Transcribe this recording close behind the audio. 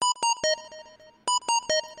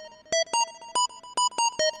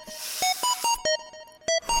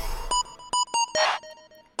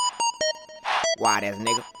Wild ass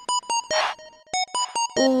nigga.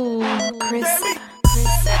 Ooh, chrizzy.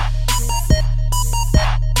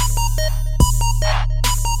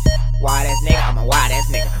 Wild ass nigga, I'm a wild ass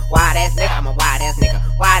nigga. Wild ass nigga, I'm a wild ass nigga.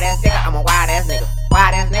 Wild ass nigga, I'm a wild ass nigga.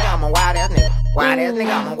 Wild ass nigga, I'm a wild ass nigga. Wild ass nigga,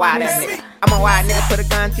 I'm a wild ass nigga. I'm a wild nigga, put a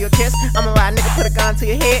gun to your chest. I'm a wild nigga, put a gun to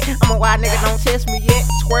your head. I'm a wild nigga, don't test me yet.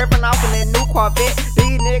 Swerving off in that new Corvette.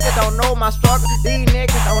 These niggas don't know my struggle. These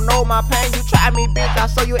niggas don't know my pain. You try me, bitch, I'll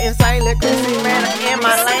show you insane. Look, chrizzy, man, I'm in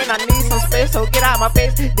my lane. I need some space, so get out my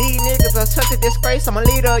face. These niggas are such a disgrace. I'm a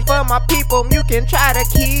leader for my people. You can try to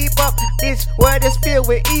keep up. Bitch, what is filled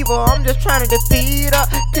with evil? I'm just trying to defeat her.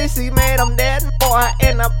 Chrizzy, man, I'm that boy.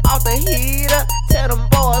 And I'm off the heater. Tell them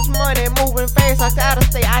boys money moving fast. I gotta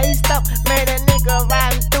stay iced up. Man, that nigga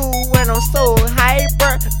riding through when I'm so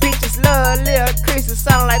hyper. Bitches love little Chrizzy,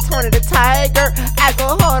 sound like Tony the Tiger. I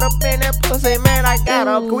go hard up in that pussy, man. I got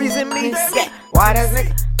a squeezing me. Yeah, wild ass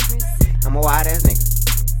nigga. I'm a wild ass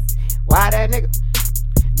nigga. Wild ass nigga.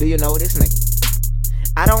 Do you know this nigga?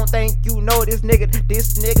 I don't think you know this nigga.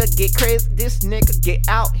 This nigga get crazy. This nigga get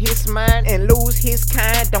out his mind and lose his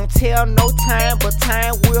kind. Don't tell no time, but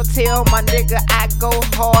time will tell. My nigga, I go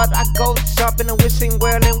hard. I go jumping and wishing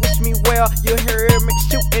well and wish me well. You heard me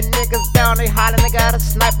shooting niggas down. They hollering, they got a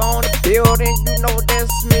sniper on the building. You know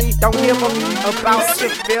that's me. Don't give a about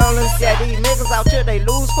your feelings. Yeah, these niggas out here, they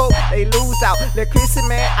lose hope. They lose out. The Chrizzy,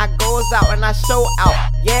 man, I goes out and I show out.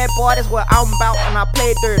 Yeah, boy, that's what I'm about. And I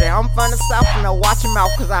play dirty. I'm from the south and I watch him out.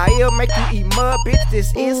 Cause I'll make you eat mud, bitch.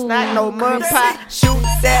 This is not no mud pie. Shoot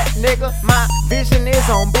that nigga, my vision is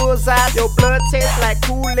on bullseye. Your blood tastes like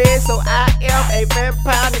Kool-Aid, so I am a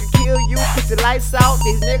vampire. Nigga kill you, put the lights out.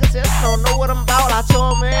 These niggas just don't know what I'm about. I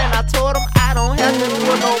told them, man, I told them I don't have to do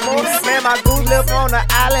it no more. Man, my goose live on the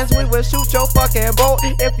islands, we will shoot your fucking boat.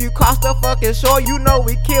 If you cross the fucking shore, you know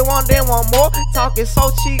we kill one, then one more. Talking so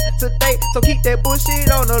cheap today, so keep that bullshit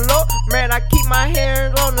on the low. Man, I keep my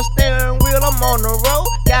hands on the steering wheel, I'm on the road.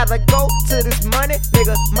 Gotta go to this money,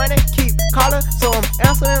 nigga, money keep calling, so I'm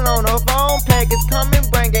answering on the phone. Package coming,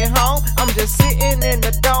 bring it home. I'm just sitting in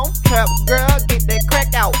the dome. Trap girl, get that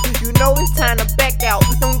crack out. You know it's time to back out.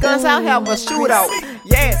 Them guns out, have a shootout.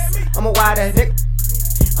 Yeah, I'm a wild ass nigga.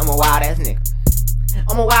 I'm a wild ass nigga.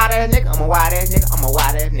 I'm a wild ass nigga. I'm a wild ass nigga. I'm a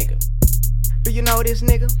wild ass nigga. Do you know this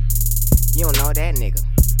nigga? You don't know that nigga.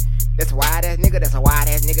 That's a wild ass nigga, that's a wild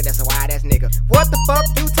ass nigga, that's a wild ass nigga. What the fuck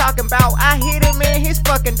you talking about? I hit him in his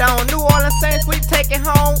fucking dome. New Orleans Saints, we take it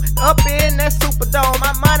home. Up in that Superdome.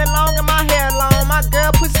 My money long and my hair long. My girl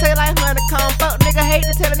pussy tail like honeycomb. Fuck nigga hate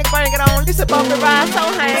to tell a nigga bring it on. This a bumpy ride, so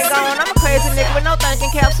hang on. I'm a crazy nigga with no thinking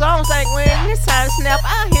cap, so I don't think when it's time to snap.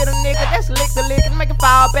 I hit a nigga, that's lick the lick and make him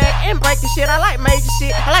fall back and break the shit. I like major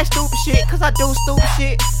shit, I like stupid shit, cause I do stupid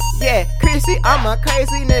shit. Yeah, Chrizzy, I'm a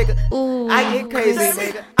crazy nigga. Ooh, I get crazy,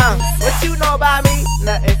 nigga. What you know about me?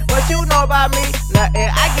 Nothing. What you know about me? Nothing.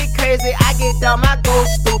 I get crazy, I get dumb, I go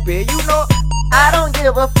stupid. You know, I don't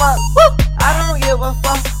give a fuck. Woo! I don't give a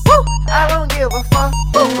fuck. Woo! I don't give a fuck.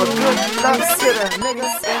 Woo! But good luck to the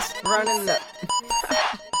niggas that's running up.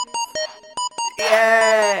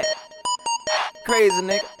 Yeah. Crazy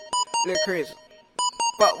nigga. Little crazy.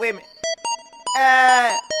 Fuck with me.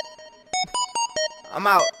 I'm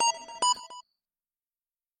out.